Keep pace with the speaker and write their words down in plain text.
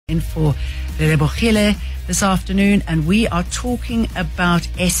in for Relebogile this afternoon, and we are talking about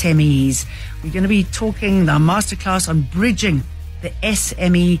SMEs. We're going to be talking the masterclass on bridging the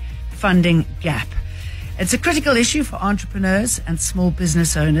SME funding gap. It's a critical issue for entrepreneurs and small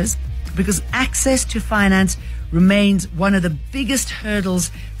business owners because access to finance remains one of the biggest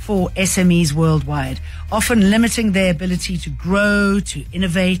hurdles for SMEs worldwide, often limiting their ability to grow, to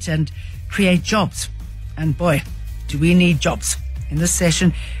innovate and create jobs. And boy, do we need jobs. In this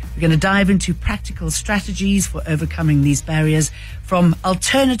session, we're going to dive into practical strategies for overcoming these barriers, from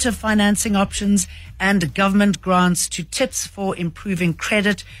alternative financing options and government grants to tips for improving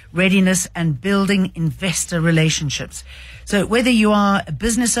credit readiness and building investor relationships. So whether you are a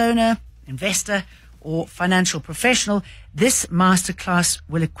business owner, investor, or financial professional, this masterclass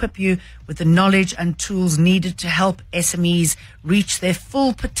will equip you with the knowledge and tools needed to help SMEs reach their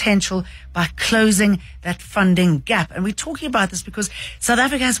full potential by closing that funding gap. And we're talking about this because South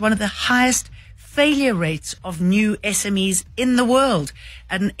Africa has one of the highest failure rates of new SMEs in the world,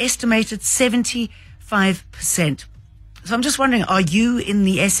 at an estimated 75%. So I'm just wondering, are you in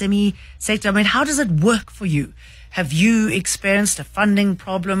the SME sector? I mean, how does it work for you? Have you experienced a funding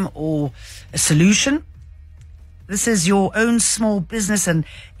problem or a solution? This is your own small business and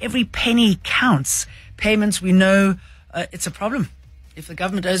every penny counts. Payments, we know it's a problem. If the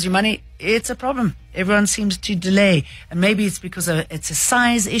government owes you money, it's a problem. Everyone seems to delay. And maybe it's because it's a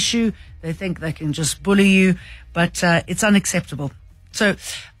size issue. They think they can just bully you, but it's unacceptable. So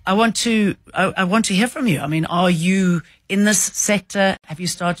I want to hear from you. I mean, are you in this sector? Have you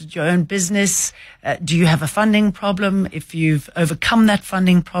started your own business? Do you have a funding problem? If you've overcome that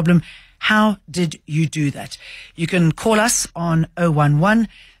funding problem, how did you do that? You can call us on 011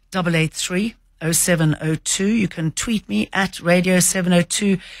 883 0702. You can tweet me at Radio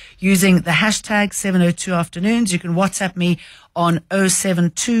 702 using the hashtag 702 afternoons. You can WhatsApp me on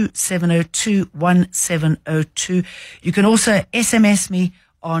 072 702 1702. You can also SMS me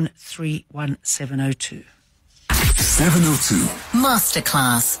on 31702. 702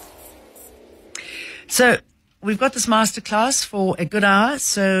 Masterclass. So we've got this masterclass for a good hour.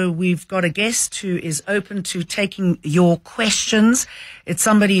 So we've got a guest who is open to taking your questions. It's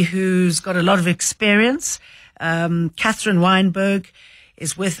somebody who's got a lot of experience. Catherine Wijnberg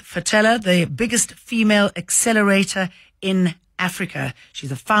is with Fetola, the biggest female accelerator in Africa. She's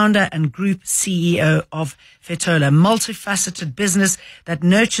the founder and group CEO of Fetola, a multifaceted business that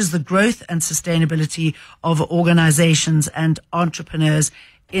nurtures the growth and sustainability of organizations and entrepreneurs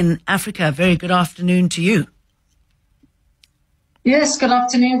in Africa. Very good afternoon to you. Yes, good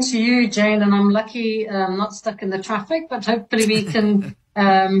afternoon to you, Jane. And I'm lucky not stuck in the traffic, but hopefully we can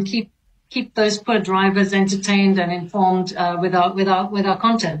keep those poor drivers entertained and informed with our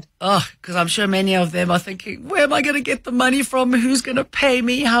content. Oh, because I'm sure many of them are thinking, where am I going to get the money from? Who's going to pay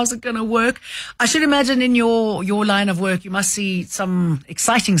me? How's it going to work? I should imagine in your line of work, you must see some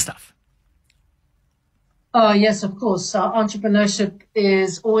exciting stuff. Oh, yes, of course. Entrepreneurship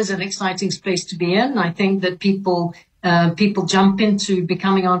is always an exciting space to be in. I think that people jump into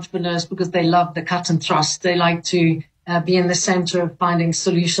becoming entrepreneurs because they love the cut and thrust. They like to be in the center of finding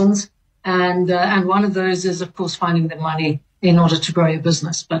solutions. And one of those is, of course, finding the money in order to grow your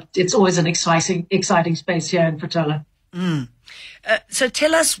business. But it's always an exciting space here in Fetola. So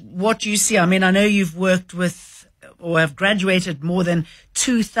tell us what you see. I mean, I know you've worked with or have graduated more than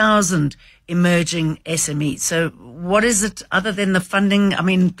 2,000 emerging SMEs. So what is it other than the funding? I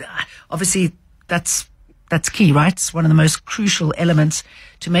mean, obviously that's key, right? It's one of the most crucial elements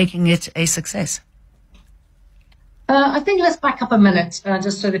to making it a success. I think let's back up a minute,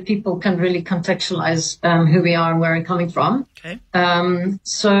 just so that people can really contextualize who we are and where we're coming from. Okay.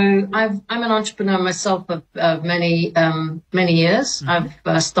 So I'm an entrepreneur myself of many years. Mm-hmm.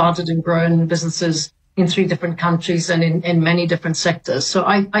 I've started and grown businesses in 3 different countries and in many different sectors. So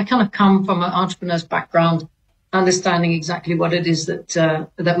I kind of come from an entrepreneur's background, understanding exactly what it is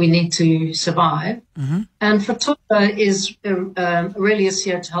that we need to survive. Mm-hmm. And Fetola is really is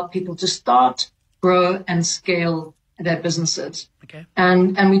here to help people to start, grow, and scale their businesses. Okay.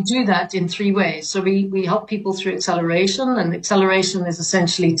 And we do that in 3 ways. So we help people through acceleration, and acceleration is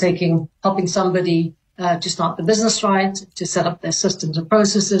essentially helping somebody to start the business right, to set up their systems and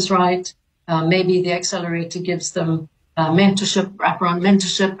processes right. Maybe the accelerator gives them mentorship, wraparound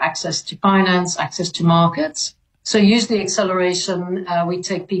mentorship, access to finance, access to markets. So usually acceleration, we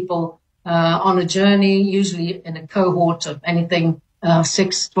take people on a journey, usually in a cohort of anything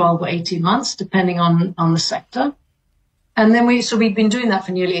 6, 12, or 18 months, depending on the sector. And then we've been doing that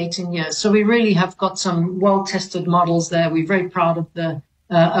for nearly 18 years. So we really have got some well-tested models there. We're very proud of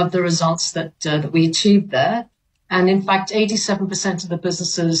the results that we achieved there. And in fact, 87% of the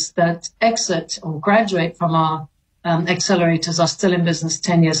businesses that exit or graduate from our accelerators are still in business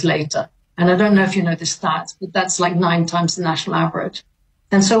 10 years later. And I don't know if you know the stats, but that's like 9 times the national average.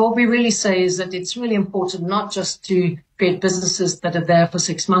 And so what we really say is that it's really important not just to create businesses that are there for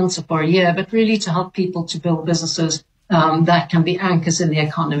 6 months or for a year, but really to help people to build businesses that can be anchors in the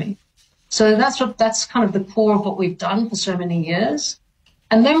economy. So that's kind of the core of what we've done for so many years.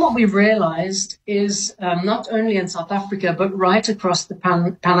 And then what we've realized is not only in South Africa, but right across the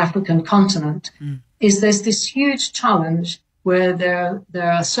Pan-African continent, is there's this huge challenge where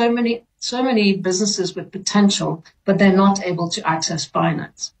there are so many businesses with potential, but they're not able to access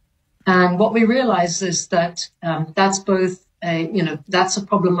finance. And what we realize is that that's both that's a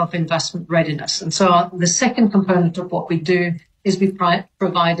problem of investment readiness. And so the second component of what we do is we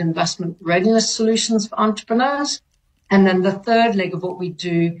provide investment readiness solutions for entrepreneurs. And then the third leg of what we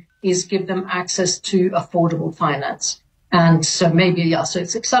do is give them access to affordable finance. And so so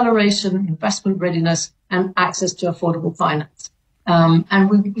it's acceleration, investment readiness, and access to affordable finance. And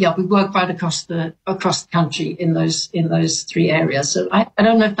we work right across the country in those 3 areas. So I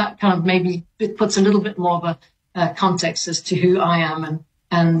don't know if that kind of maybe puts a little bit more of a context as to who I am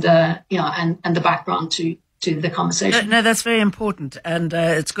and the background to the conversation. No, that's very important. And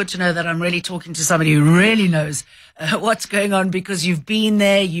it's good to know that I'm really talking to somebody who really knows what's going on, because you've been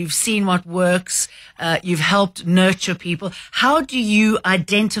there, you've seen what works, you've helped nurture people. How do you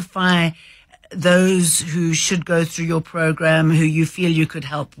identify those who should go through your program, who you feel you could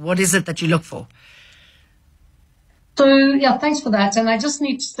help? What is it that you look for? So, thanks for that. And I just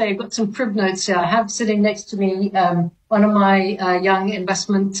need to say, I've got some crib notes here. I have sitting next to me one of my young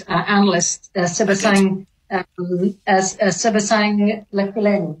investment analysts, Sebusang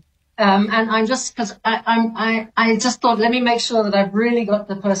Lekhuleni. And I'm just, because I just thought, let me make sure that I've really got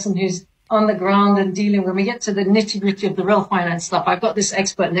the person who's on the ground and dealing. When we get to the nitty-gritty of the real finance stuff, I've got this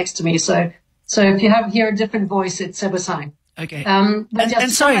expert next to me. So if you hear a different voice, it's Sebusang. Okay.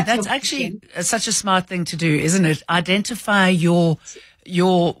 And sorry, that's actually such a smart thing to do, isn't it? Identify your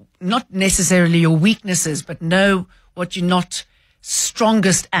not necessarily your weaknesses, but know what you're not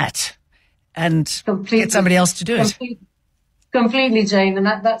strongest at, and get somebody else to do it. Completely, Jane. And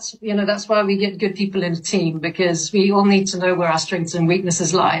that's why we get good people in a team, because we all need to know where our strengths and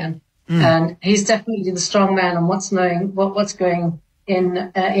weaknesses lie. And he's definitely the strong man on what's going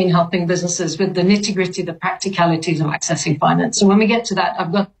in helping businesses with the nitty gritty, the practicalities of accessing finance. So when we get to that,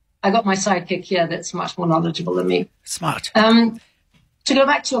 I got my sidekick here that's much more knowledgeable than me. Smart. To go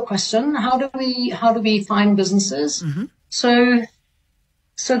back to your question, how do we find businesses? Mm-hmm.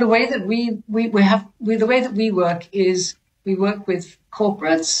 So the way that we work is we work with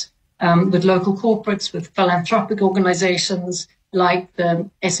corporates, with local corporates, with philanthropic organizations like the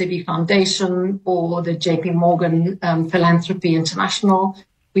SAB Foundation or the JP Morgan Philanthropy International.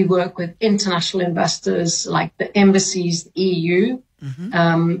 We work with international investors like the embassies, the EU,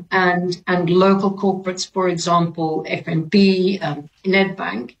 mm-hmm. And local corporates, for example, FNB,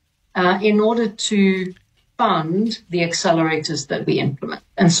 Nedbank, in order to fund the accelerators that we implement.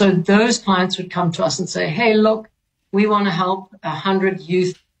 And so those clients would come to us and say, hey, look, we want to help 100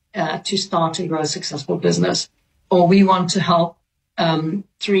 youth to start and grow a successful business, or we want to help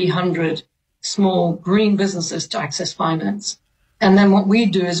 300 small green businesses to access finance. And then what we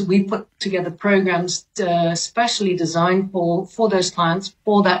do is we put together programs specially designed for those clients,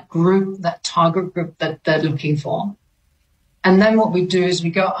 for that group, that target group that they're looking for. And then what we do is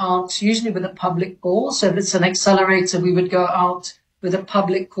we go out, usually with a public call. So if it's an accelerator, we would go out with a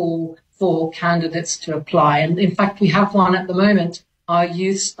public call for candidates to apply. And in fact, we have one at the moment. Our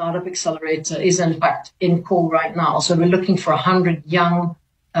youth startup accelerator is in fact in call right now. So we're looking for 100 young,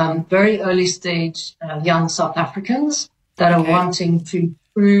 very early stage young South Africans that are wanting to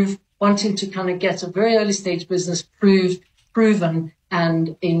kind of get a very early stage business proven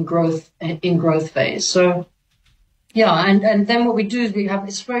and in growth phase. So yeah, and then what we do is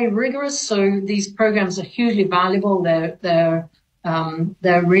it's very rigorous. So these programs are hugely valuable. They're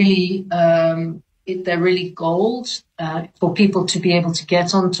really gold for people to be able to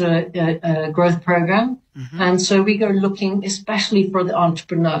get onto a growth program. Mm-hmm. And so we go looking especially for the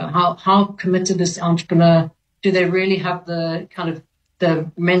entrepreneur. How committed is the entrepreneur? Do they really have the kind of the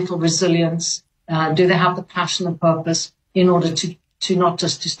mental resilience? Do they have the passion and purpose in order to not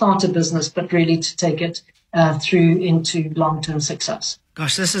just to start a business, but really to take it through into long-term success?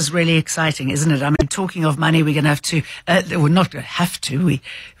 Gosh, this is really exciting, isn't it? I mean, talking of money, we're going to have to, we're not going to have to, we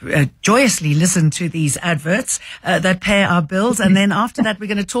joyously listen to these adverts that pay our bills. And then after that, we're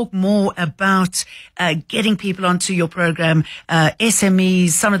going to talk more about getting people onto your program, SMEs,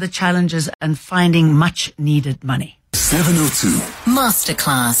 some of the challenges, and finding much needed money. 702.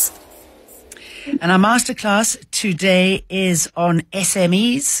 Masterclass. And our masterclass today is on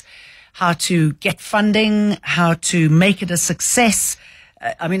SMEs, how to get funding, how to make it a success.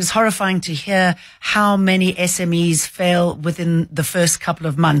 I mean, it's horrifying to hear how many SMEs fail within the first couple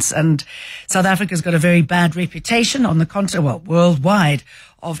of months. And South Africa's got a very bad reputation on the continent, well, worldwide,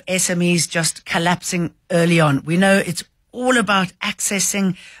 of SMEs just collapsing early on. We know it's all about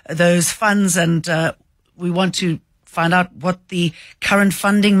accessing those funds, and we want to find out what the current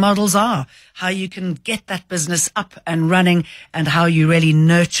funding models are, how you can get that business up and running, and how you really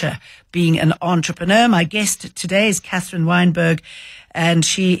nurture being an entrepreneur. My guest today is Catherine Wijnberg, and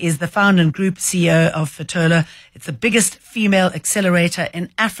she is the founder and group CEO of Fetola. It's the biggest female accelerator in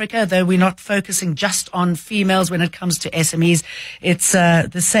Africa, though we're not focusing just on females when it comes to SMEs. It's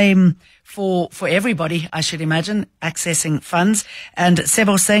the same for everybody, I should imagine, accessing funds. And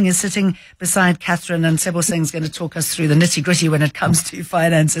Sebusang is sitting beside Catherine, and Sebusang is going to talk us through the nitty-gritty when it comes to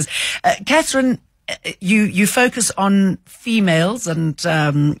finances. Catherine, you focus on females and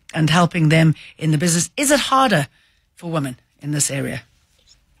helping them in the business. Is it harder for women in this area?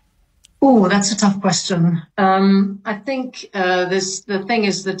 Oh, that's a tough question. I think the thing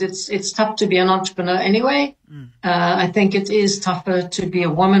is that it's tough to be an entrepreneur anyway. I think it is tougher to be a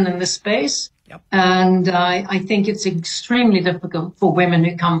woman in this space. Yep. And I think it's extremely difficult for women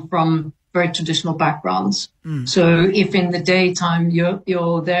who come from very traditional backgrounds. So if in the daytime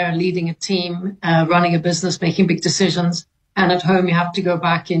you're there leading a team, running a business, making big decisions, and at home you have to go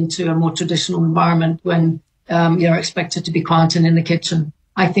back into a more traditional environment when you're expected to be quiet and in the kitchen,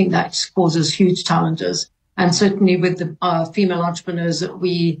 I think that causes huge challenges. And certainly with the female entrepreneurs that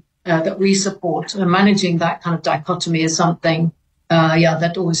we support, managing that kind of dichotomy is something,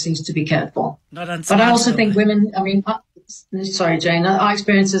 that always needs to be cared for. Not unsmartable. But I also think women, I mean, sorry, Jane, our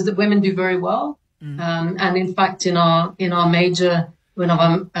experience is that women do very well. And in fact, in our major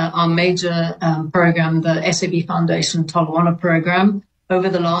program, the SAB Foundation Tolwana program, over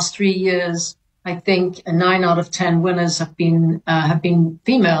the last 3 years, I think 9 out of 10 winners have been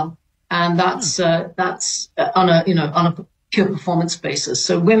female, and that's on a pure performance basis.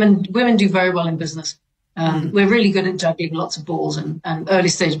 So women do very well in business. We're really good at juggling lots of balls, and early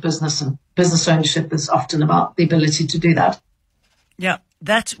stage business and business ownership is often about the ability to do that. Yeah,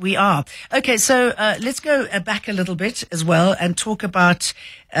 that we are. Okay, so let's go back a little bit as well and talk about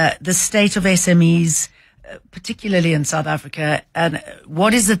the state of SMEs, particularly in South Africa, and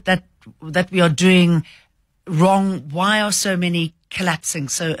what is it that we are doing wrong? Why are so many collapsing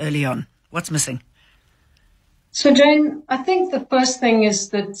so early on? What's missing? So, Jane, I think the first thing is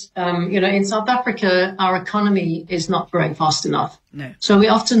that, in South Africa, our economy is not growing fast enough. No. So we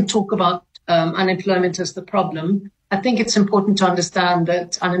often talk about unemployment as the problem. I think it's important to understand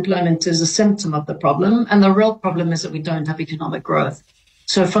that unemployment is a symptom of the problem, and the real problem is that we don't have economic growth.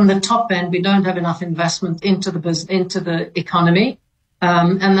 So from the top end, we don't have enough investment into the economy.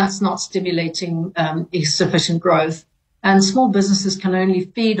 And that's not stimulating sufficient growth. And small businesses can only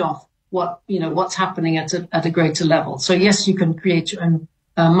feed off what's happening at a greater level. So yes, you can create your own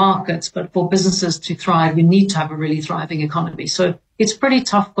markets, but for businesses to thrive, you need to have a really thriving economy. So it's pretty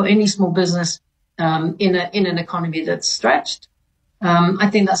tough for any small business in an economy that's stretched. I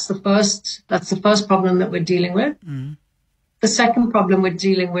think that's the first problem that we're dealing with. The second problem we're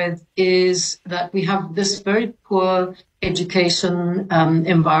dealing with is that we have this very poor education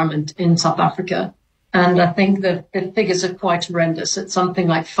environment in South Africa. And I think that the figures are quite horrendous. It's something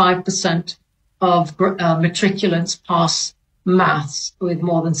like 5% of matriculants pass maths with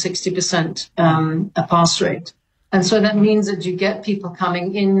more than 60% a pass rate. And so that means that you get people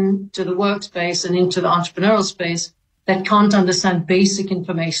coming into the workspace and into the entrepreneurial space that can't understand basic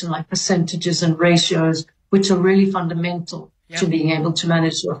information like percentages and ratios, which are really fundamental to being able to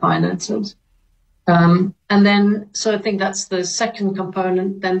manage your finances. So I think that's the second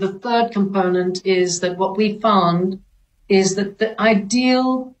component. Then the third component is that what we found is that the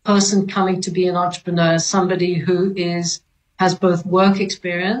ideal person coming to be an entrepreneur is somebody who has both work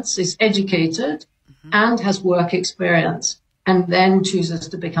experience, is educated, and has work experience, and then chooses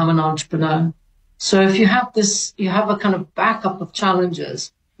to become an entrepreneur. So if you have this, you have a kind of backup of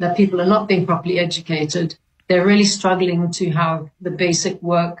challenges that people are not being properly educated. They're really struggling to have the basic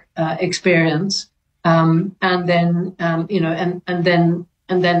work experience, and then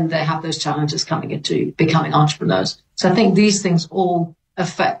they have those challenges coming into becoming entrepreneurs. So I think these things all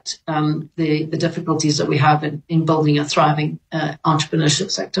affect the difficulties that we have in building a thriving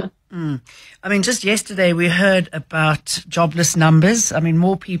entrepreneurship sector. I mean, just yesterday we heard about jobless numbers. I mean,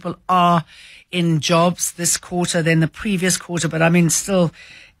 more people are in jobs this quarter than the previous quarter, but I mean, still,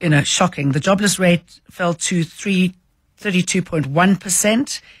 shocking. The jobless rate fell to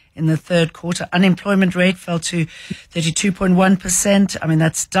 32.1% in the third quarter. Unemployment rate fell to 32.1%. I mean,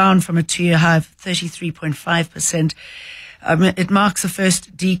 that's down from a 2-year high of 33.5%. I mean, it marks the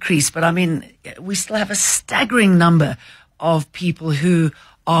first decrease, but I mean, we still have a staggering number of people who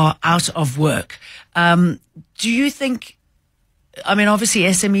are out of work. Do you think, I mean, obviously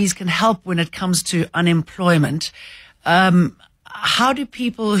SMEs can help when it comes to unemployment. How do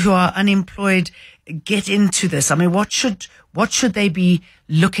people who are unemployed get into this? I mean, what should they be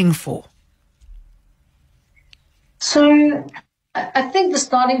looking for? So I think the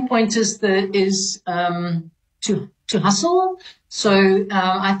starting point is to hustle. So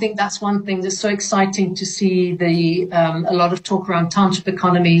I think that's one thing that's so exciting to see a lot of talk around township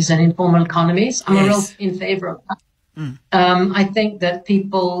economies and informal economies. I'm real in favor of that. I think that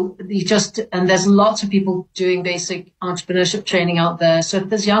and there's lots of people doing basic entrepreneurship training out there. So if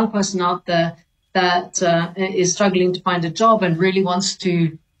there's a young person out there that is struggling to find a job and really wants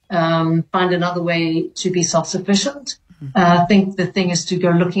to find another way to be self-sufficient, I think the thing is to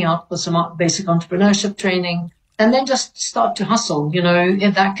go looking out for some basic entrepreneurship training. And then just start to hustle,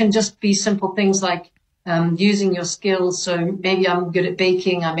 if that can just be simple things like using your skills. So maybe I'm good at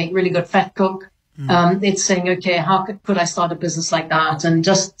baking. I make really good fat cook. It's saying, okay, how could I start a business like that? And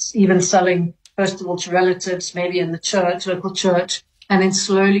just even selling, first of all, to relatives, maybe in the church, local church, and then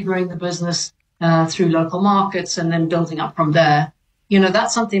slowly growing the business through local markets and then building up from there.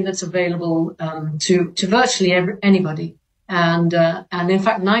 That's something that's available to virtually anybody. And in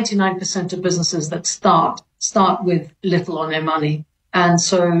fact, 99% of businesses that start with little or no money. And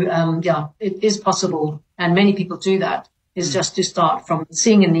so, it is possible. And many people do that, is just to start from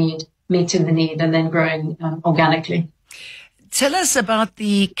seeing a need, meeting the need, and then growing organically. Tell us about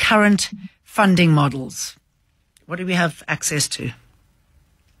the current funding models. What do we have access to?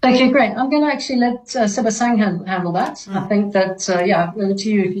 Okay, great. I'm going to actually let Sebusang handle that. I think that, over to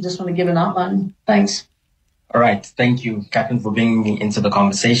you if you just want to give an outline. Thanks. All right. Thank you, Catherine, for bringing me into the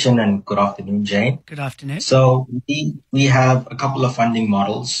conversation, and good afternoon, Jane. Good afternoon. So we have a couple of funding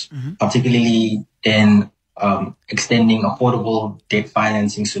models, particularly in extending affordable debt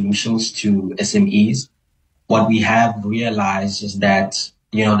financing solutions to SMEs. What we have realized is that,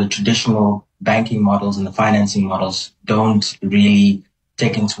 the traditional banking models and the financing models don't really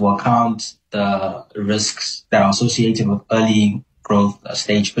take into account the risks that are associated with early growth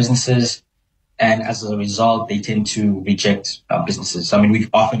stage businesses. And as a result, they tend to reject businesses. I mean, we've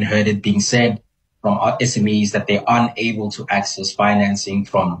often heard it being said from our SMEs that they're unable to access financing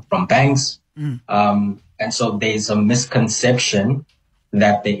from banks. And so there's a misconception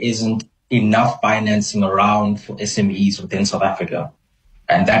that there isn't enough financing around for SMEs within South Africa.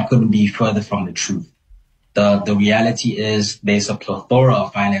 And that couldn't be further from the truth. The reality is there's a plethora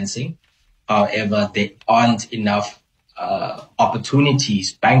of financing. However, there aren't enough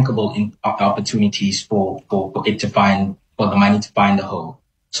opportunities, bankable opportunities for the money to find a home.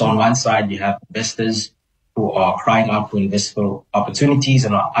 So on one side, you have investors who are crying out for investable opportunities,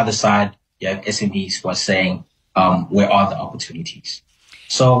 and on the other side, you have SMEs who are saying, where are the opportunities?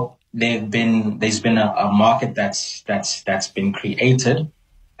 So there's been a market that's been created,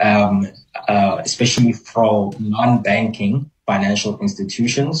 especially for non-banking financial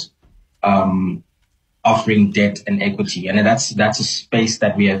institutions, offering debt and equity. And that's a space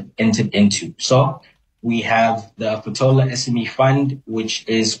that we have entered into. So we have the Fetola SME Fund, which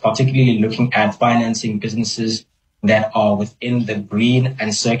is particularly looking at financing businesses that are within the green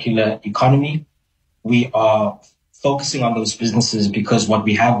and circular economy. We are focusing on those businesses because what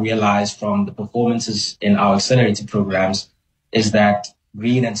we have realized from the performances in our accelerated programs is that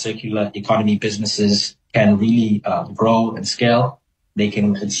green and circular economy businesses can really grow and scale. They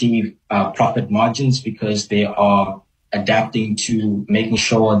can achieve profit margins because they are adapting to making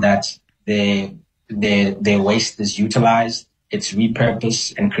sure that their waste is utilized, it's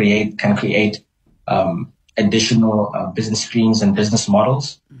repurposed, and can create additional business streams and business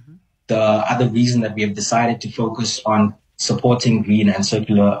models. The other reason that we have decided to focus on supporting green and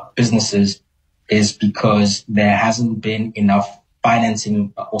circular businesses is because there hasn't been enough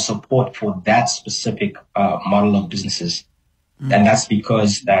financing or support for that specific model of businesses. And that's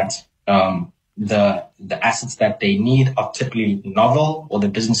because that the assets that they need are typically novel, or the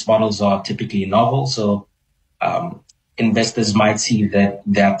business models are typically novel. So investors might see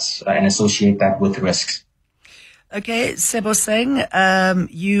that and associate that with risks. Okay, Sebusang,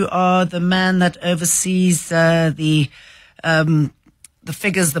 you are the man that oversees the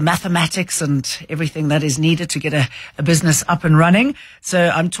figures, the mathematics, and everything that is needed to get a business up and running.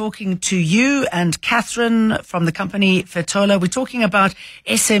 So I'm talking to you and Catherine from the company Fetola. We're talking about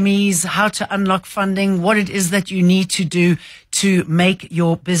SMEs, how to unlock funding, what it is that you need to do to make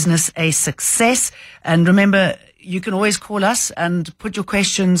your business a success. And remember, you can always call us and put your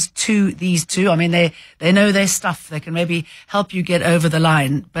questions to these two. I mean, they know their stuff. They can maybe help you get over the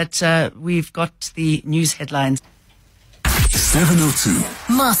line. But we've got the news headlines. 702.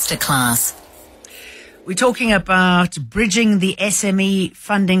 Masterclass. We're talking about bridging the SME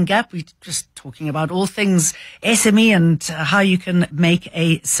funding gap. We're just talking about all things SME and how you can make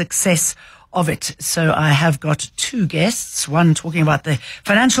a success of it. So I have got two guests, one talking about the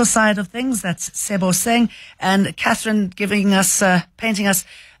financial side of things, that's Sebusang, and Catherine giving us, painting us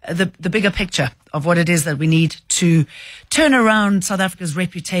the bigger picture of what it is that we need to turn around South Africa's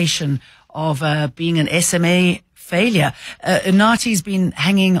reputation of being an SME failure. Unati's been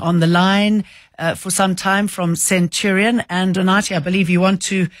hanging on the line for some time from Centurion. And Unati, I believe you want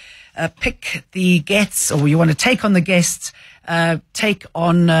to pick the guests, or you want to take on the guests, take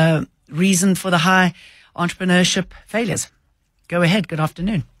on reason for the high entrepreneurship failures. Go ahead. Good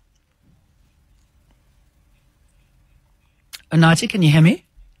afternoon. Unati, can you hear me?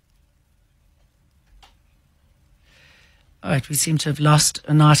 All right, we seem to have lost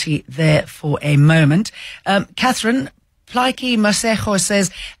Unati there for a moment. Catherine, Plaiki Masejo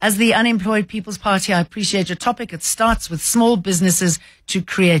says, as the Unemployed People's Party, I appreciate your topic. It starts with small businesses to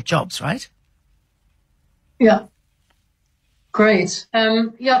create jobs, right? Yeah. Great.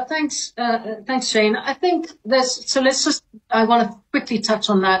 Thanks, Shane. I think I want to quickly touch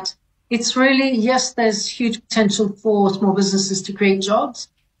on that. It's really, yes, there's huge potential for small businesses to create jobs.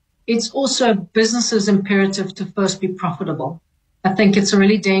 It's also a business's imperative to first be profitable. I think it's a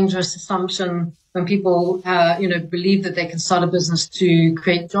really dangerous assumption when people, believe that they can start a business to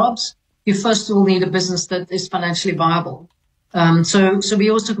create jobs. You first of all need a business that is financially viable. So we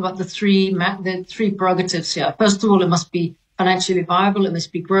always talk about the three prerogatives here. First of all, it must be financially viable. It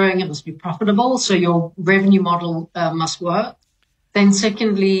must be growing. It must be profitable. So your revenue model must work. Then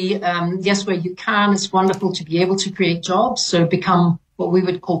secondly, yes, where you can, it's wonderful to be able to create jobs. So become what we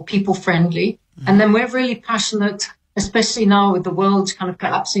would call people friendly. And then we're really passionate, especially now with the world kind of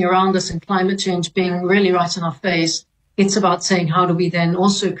collapsing around us and climate change being really right in our face. It's about saying, how do we then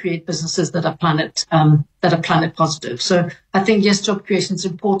also create businesses that are planet positive? So I think, yes, job creation is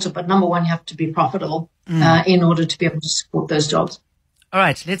important, but number one, you have to be profitable in order to be able to support those jobs. All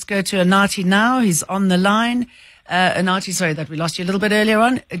right, let's go to Unati now. He's on the line. Unati, sorry that we lost you a little bit earlier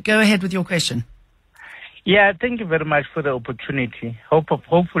on. Go ahead with your question. Yeah, thank you very much for the opportunity.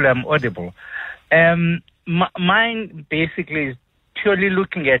 Hopefully I'm audible. Mine basically is purely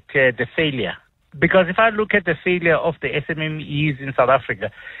looking at the failure. Because if I look at the failure of the SMEs in South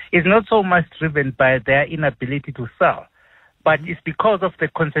Africa, it's not so much driven by their inability to sell, but it's because of the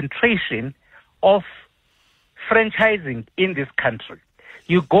concentration of franchising in this country.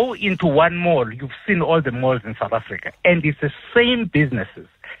 You go into one mall, you've seen all the malls in South Africa, and it's the same businesses.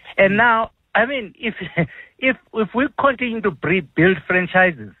 And now, I mean, if we continue to build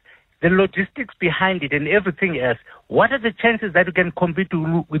franchises, the logistics behind it and everything else, what are the chances that you can compete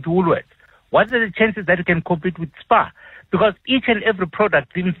with Woolworths? What are the chances that you can compete with Spar? Because each and every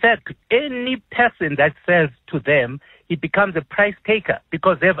product, in fact, any person that sells to them, it becomes a price taker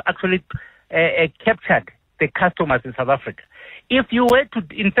because they've actually captured the customers in South Africa. If you were to,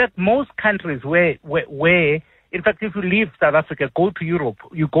 in fact, most countries where in fact, if you leave South Africa, go to Europe,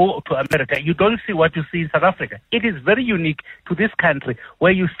 you go to America, you don't see what you see in South Africa. It is very unique to this country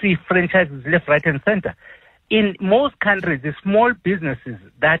where you see franchises left, right, and center. In most countries, the small businesses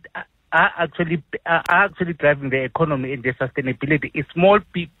that are actually driving the economy and the sustainability is small,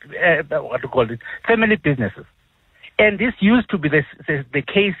 family businesses. And this used to be the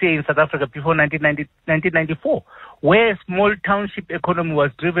case here in South Africa before 1994, where small township economy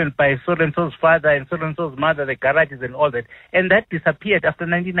was driven by so-and-so's father and so-and-so's mother, the garages and all that. And that disappeared after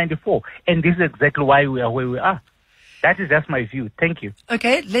 1994. And this is exactly why we are where we are. That is just my view. Thank you.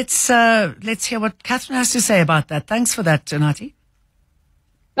 Okay, let's hear what Catherine has to say about that. Thanks for that, Unati.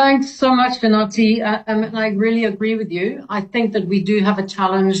 Thanks so much, Unati. And I really agree with you. I think that we do have a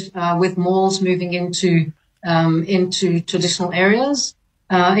challenge with malls moving into traditional areas.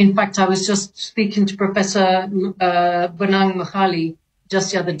 In fact, I was just speaking to Professor Bonang Magali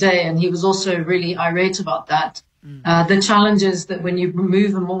just the other day, and he was also really irate about that. The challenge is that when you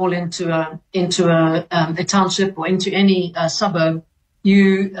move a mall into a township or into any suburb,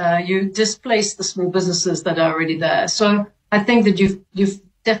 you displace the small businesses that are already there. So I think that you've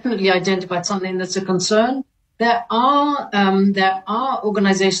definitely identified something that's a concern. There are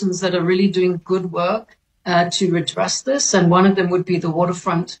organizations that are really doing good work to address this, and one of them would be the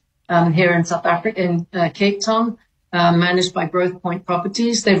waterfront here in South Africa, in Cape Town, managed by Growth Point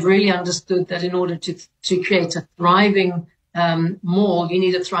Properties. They've really understood that in order to create a thriving mall, you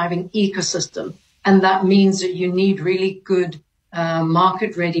need a thriving ecosystem, and that means that you need really good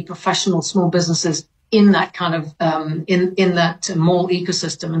market-ready professional small businesses in that kind of in that mall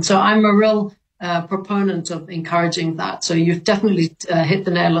ecosystem. And so I'm a real proponent of encouraging that. So you've definitely hit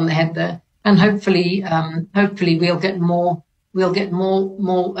the nail on the head there, and hopefully we'll get more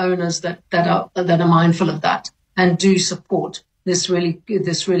owners that are mindful of that and do support this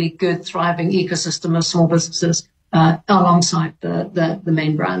really good thriving ecosystem of small businesses alongside the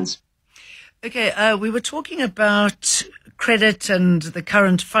main brands. Okay, we were talking about credit and the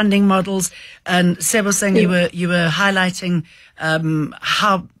current funding models, and Sebusang, you were highlighting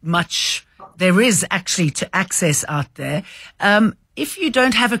how much there is actually to access out there. If you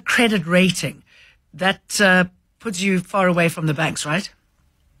don't have a credit rating, that puts you far away from the banks, right?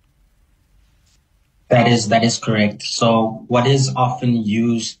 That is correct. So what is often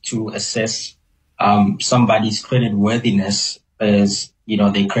used to assess somebody's credit worthiness is,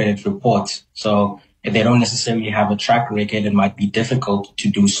 their credit report. So if they don't necessarily have a track record, it might be difficult to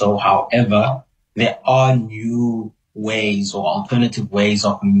do so. However, there are new ways or alternative ways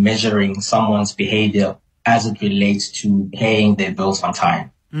of measuring someone's behavior as it relates to paying their bills on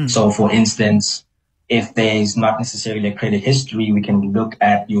time. So for instance, if there's not necessarily a credit history, we can look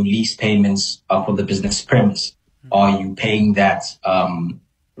at your lease payments for the business premise. Are you paying that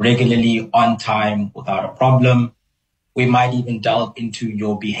regularly, on time, without a problem? We might even delve into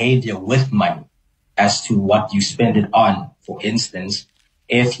your behavior with money as to what you spend it on. For instance,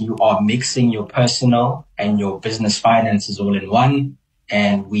 if you are mixing your personal and your business finances all in one,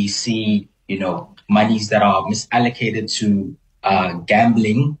 and we see, monies that are misallocated to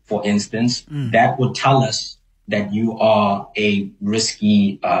gambling, for instance, that would tell us that you are a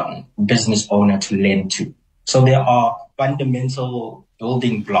risky business owner to lend to. So there are fundamental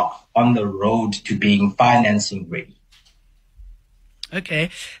building blocks on the road to being financing ready. Okay.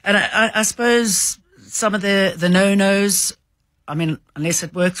 And I suppose some of the no-nos, I mean, unless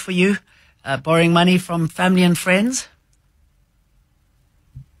it works for you, borrowing money from family and friends?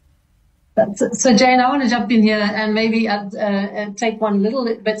 So Jane, I want to jump in here and maybe take one little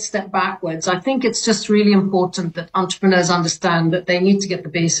bit step backwards. I think it's just really important that entrepreneurs understand that they need to get the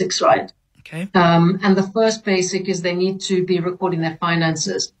basics right. Okay. And the first basic is they need to be recording their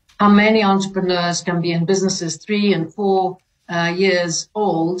finances. How many entrepreneurs can be in businesses 3 and 4 years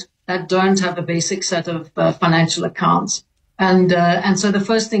old that don't have a basic set of financial accounts? And so the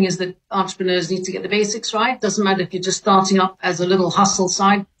first thing is that entrepreneurs need to get the basics right. Doesn't matter if you're just starting up as a little hustle,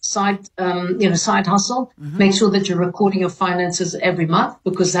 side hustle. Make sure that you're recording your finances every month,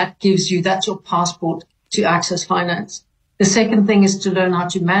 because that's your passport to access finance. The second thing is to learn how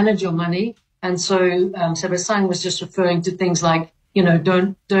to manage your money. And so Sebusang was just referring to things like,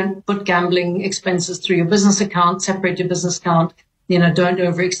 don't put gambling expenses through your business account, separate your business account. Don't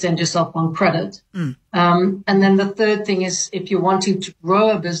overextend yourself on credit. And then the third thing is, if you're wanting to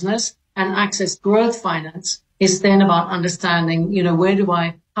grow a business and access growth finance, it's then about understanding,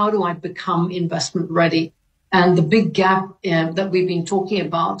 how do I become investment ready? And the big gap that we've been talking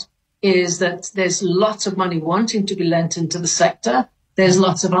about is that there's lots of money wanting to be lent into the sector. There's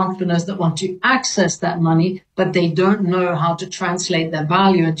lots of entrepreneurs that want to access that money, but they don't know how to translate their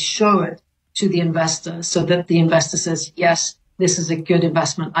value and show it to the investor so that the investor says, yes, this is a good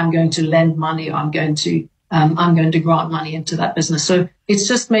investment. I'm going to lend money, or I'm going to grant money into that business. So it's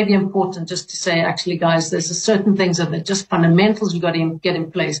just maybe important just to say, actually, guys, there's certain things that are just fundamentals you've got to get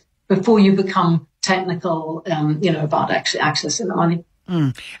in place before you become technical, about actually accessing the money.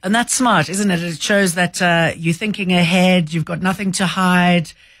 And that's smart, isn't it? It shows that you're thinking ahead. You've got nothing to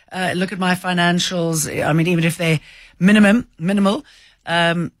hide. Look at my financials. I mean, even if they're minimal,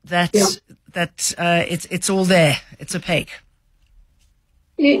 it's all there. It's opaque.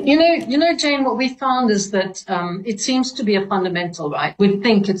 Jane, what we found is that it seems to be a fundamental, right? We'd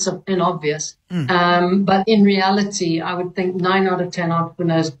think it's inobvious. But in reality, I would think 9 out of 10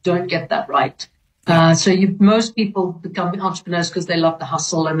 entrepreneurs don't get that right. Most people become entrepreneurs because they love the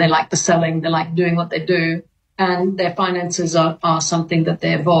hustle and they like the selling, they like doing what they do, and their finances are something that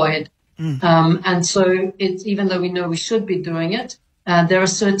they avoid. And so it's, even though we know we should be doing it, there are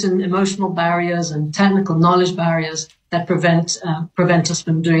certain emotional barriers and technical knowledge barriers that prevent us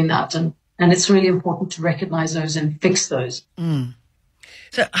from doing that. And it's really important to recognize those and fix those.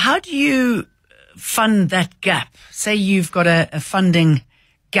 So how do you fund that gap? Say you've got a funding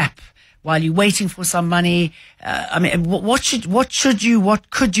gap while you're waiting for some money. I mean, what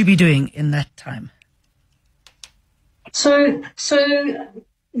could you be doing in that time? So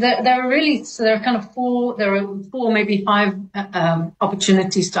there are kind of four, maybe five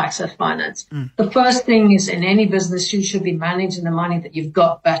opportunities to access finance. The first thing is, in any business, you should be managing the money that you've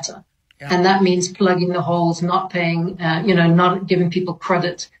got better. Yeah. And that means plugging the holes, not paying, not giving people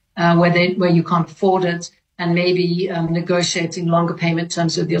credit where you can't afford it, and maybe negotiating longer payment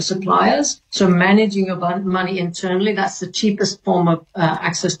terms with your suppliers. So managing your money internally, that's the cheapest form of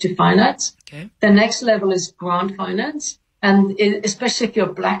access to finance. Okay. The next level is grant finance. And especially if you're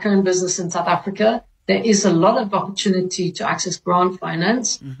a black-owned business in South Africa, there is a lot of opportunity to access grant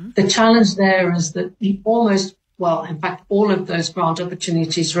finance. The challenge there is that in fact, all of those grant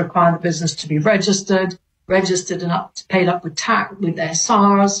opportunities require the business to be registered and paid up with tax, with their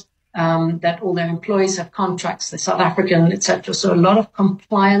SARS, that all their employees have contracts, they're South African, etc. So a lot of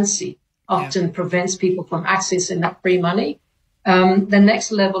compliancy often prevents people from accessing that free money. The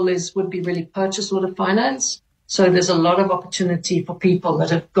next level would be really purchase order finance. So there's a lot of opportunity for people that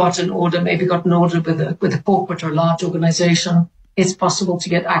have got an order with a corporate or large organization. It's possible to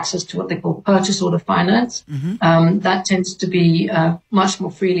get access to what they call purchase order finance. That tends to be much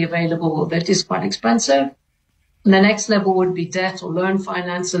more freely available, although it is quite expensive. And the next level would be debt or loan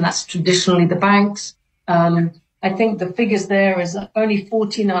finance, and that's traditionally the banks. I think the figures there is that only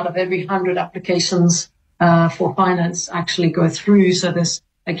 14 out of every 100 applications for finance actually go through. So there's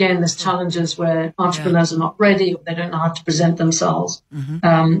challenges where entrepreneurs are not ready, or they don't know how to present themselves.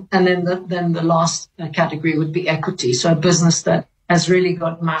 And then the last category would be equity. So a business that has really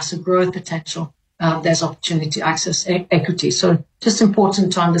got massive growth potential, there's opportunity to access equity. So just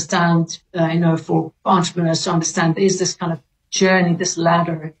important to understand, for entrepreneurs to understand, there is this kind of journey, this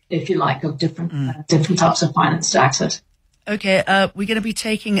ladder, if you like, of different types of finance to access. Okay, we're going to be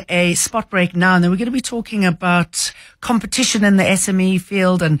taking a spot break now, and then we're going to be talking about competition in the SME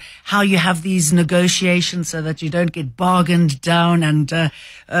field and how you have these negotiations so that you don't get bargained down, and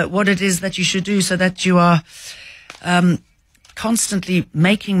what it is that you should do so that you are constantly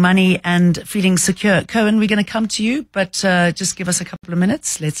making money and feeling secure. Cohen, we're going to come to you, but just give us a couple of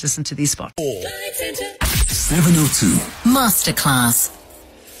minutes. Let's listen to these spots. 702 Masterclass.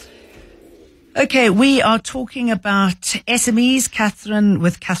 Okay, we are talking about SMEs. Catherine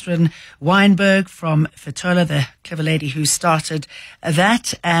Wijnberg from Fetola, the clever lady who started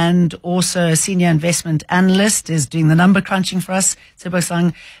that, and also a senior investment analyst is doing the number crunching for us,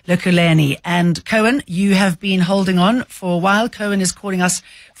 Sebusang Lekhuleni. And Cohen, you have been holding on for a while. Cohen is calling us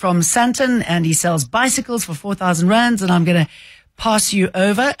from Sandton, and he sells bicycles for 4,000 rands, and I'm going to pass you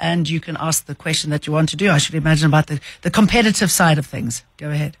over, and you can ask the question that you want to do. I should imagine about the competitive side of things.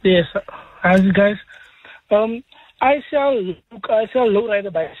 Go ahead. Yes. Hi, guys. I sell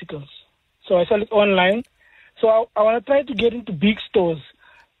lowrider bicycles. So I sell it online. So I want to try to get into big stores.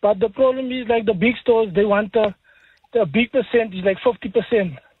 But the problem is, like, the big stores, they want the big percentage, like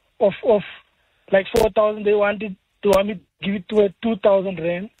 50% of like 4,000. They want me to give it to a 2,000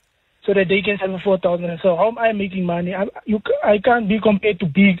 rand so that they can sell for 4,000 rand. So how am I making money? I can't be compared to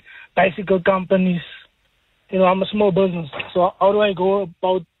big bicycle companies. I'm a small business. So how do I go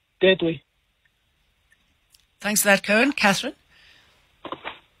about that way? Thanks for that, Cohen. Catherine?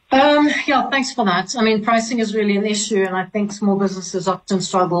 Thanks for that. I mean, pricing is really an issue, and I think small businesses often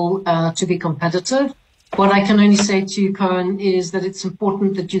struggle to be competitive. What I can only say to you, Cohen, is that it's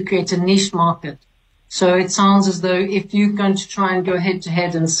important that you create a niche market. So it sounds as though if you're going to try and go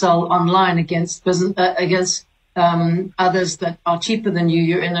head-to-head and sell online against others that are cheaper than you,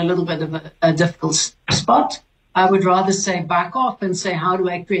 you're in a little bit of a difficult spot. I would rather say back off and say, how do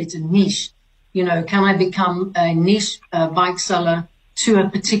I create a niche? Can I become a niche bike seller to a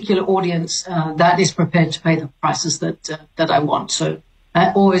particular audience that is prepared to pay the prices that I want? So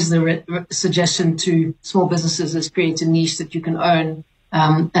always the suggestion to small businesses is create a niche that you can own,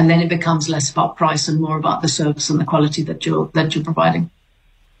 and then it becomes less about price and more about the service and the quality that you're providing.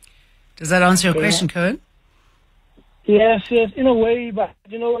 Does that answer your question, Cohen? Yes, in a way, but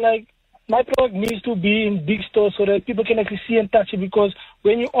my product needs to be in big stores so that people can actually see and touch it, because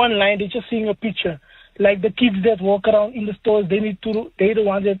when you're online, they're just seeing a picture. Like the kids that walk around in the stores, they're the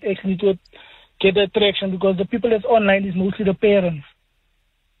ones that actually need to get the attraction, because the people that's online is mostly the parents.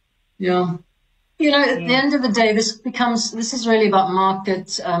 Yeah. At the end of the day, this is really about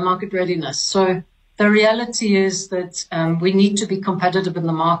market readiness. So the reality is that we need to be competitive in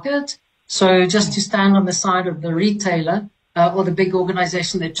the market. So just to stand on the side of the retailer, or the big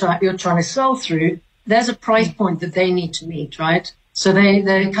organization that you're trying to sell through, there's a price point that they need to meet, right? So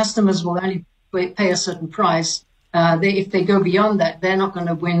their customers will only pay a certain price. If they go beyond that, they're not going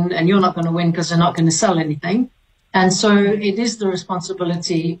to win, and you're not going to win because they're not going to sell anything. And so it is the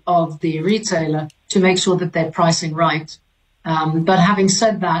responsibility of the retailer to make sure that they're pricing right. But having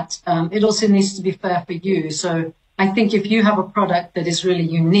said that, it also needs to be fair for you. So I think if you have a product that is really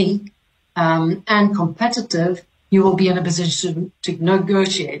unique and competitive, you will be in a position to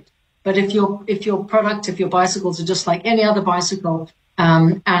negotiate. But if your bicycles are just like any other bicycle,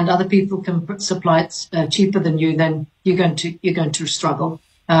 and other people can supply it cheaper than you, then you're going to struggle.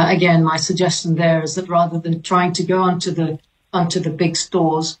 Again, my suggestion there is that rather than trying to go onto the big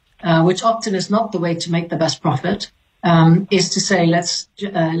stores, which often is not the way to make the best profit, is to say let's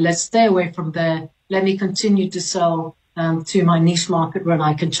stay away from there. Let me continue to sell to my niche market where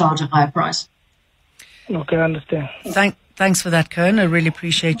I can charge a higher price. Okay, I understand. Thanks for that, Kern. I really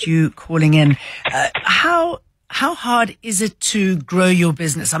appreciate you calling in. How hard is it to grow your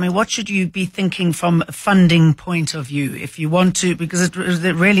business? I mean, what should you be thinking from a funding point of view if you want to? Because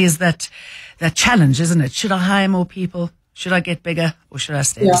it really is that challenge, isn't it? Should I hire more people? Should I get bigger, or should I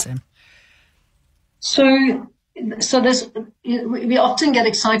stay the same? So we often get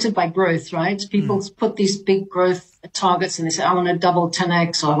excited by growth, right? People put these big growth targets and they say, I want to double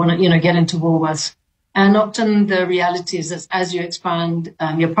 10x, or I want to, get into Woolworths. And often the reality is that as you expand,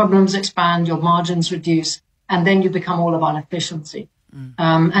 your problems expand, your margins reduce, and then you become all about efficiency.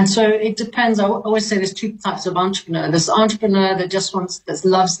 And so it depends. I always say there's two types of entrepreneur. There's the entrepreneur that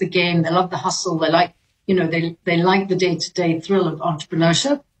loves the game. They love the hustle. They like, they like the day-to-day thrill of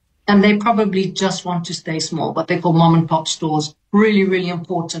entrepreneurship. And they probably just want to stay small, what they call mom and pop stores. Really, really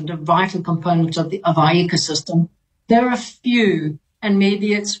important, a vital component of our ecosystem. There are a few, and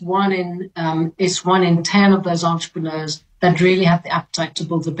maybe it's one in 10 of those entrepreneurs that really have the appetite to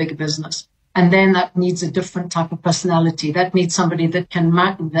build a bigger business. And then that needs a different type of personality. That needs somebody that can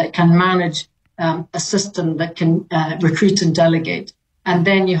manage a system, that can recruit and delegate. And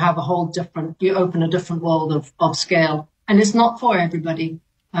then you have you open a different world of scale. And it's not for everybody.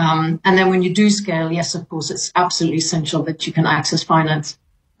 And then when you do scale, yes, of course, it's absolutely essential that you can access finance,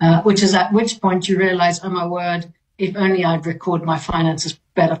 which is at which point you realize, oh my word, if only I'd record my finances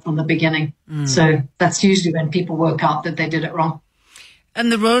better from the beginning. So that's usually when people work out that they did it wrong. And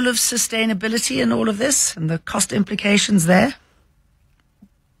the role of sustainability in all of this and the cost implications there?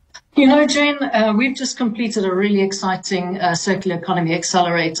 Jane, we've just completed a really exciting circular economy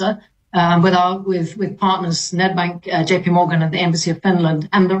accelerator with partners Nedbank, JP Morgan, and the Embassy of Finland,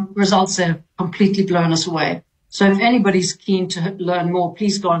 and the results have completely blown us away. So if anybody's keen to learn more,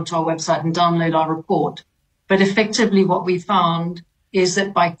 please go onto our website and download our report. But effectively what we found is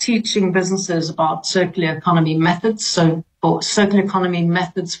that by teaching businesses about circular economy methods, for circular economy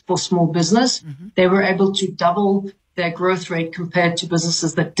methods for small business, they were able to double their growth rate compared to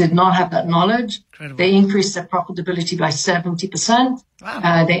businesses that did not have that knowledge. Incredible. They increased their profitability by 70%.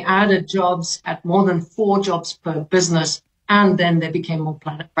 Wow. They added jobs at more than 4 jobs per business, and then they became more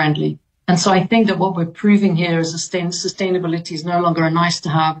planet friendly. And so I think that what we're proving here is sustainability is no longer a nice to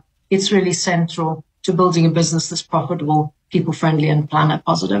have. It's really central to building a business that's profitable, people friendly, and planet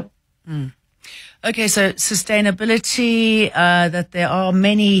positive. Okay, so sustainability, that there are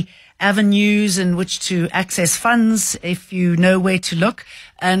many avenues in which to access funds if you know where to look.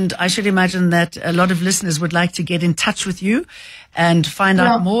 And I should imagine that a lot of listeners would like to get in touch with you and find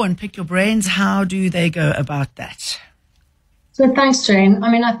out more and pick your brains. How do they go about that? So thanks, Jane.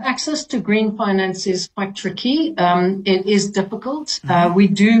 I mean, access to green finance is quite tricky. It is difficult. We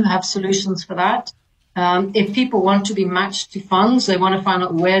do have solutions for that. If people want to be matched to funds, they want to find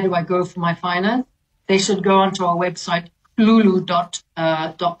out where do I go for my finance, they should go onto our website,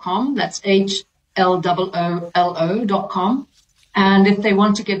 hlolo.com. That's HLOOLO.com. And if they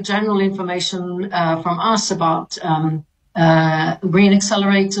want to get general information from us about green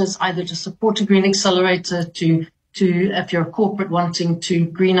accelerators, either to support a green accelerator, to if you're a corporate wanting to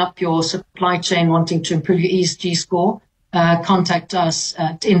green up your supply chain, wanting to improve your ESG score, contact us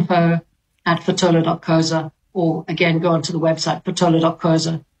at info@fetola.coza, or again, go onto the website,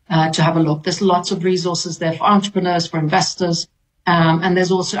 fetola.coza, to have a look. There's lots of resources there for entrepreneurs, for investors, and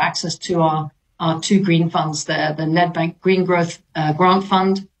there's also access to our 2 green funds there, the Nedbank Green Growth Grant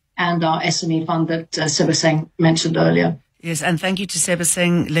Fund and our SME fund that Sebusang mentioned earlier. Yes, and thank you to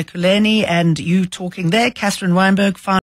Sebusang Lekhuleni and you talking there, Catherine Wijnberg,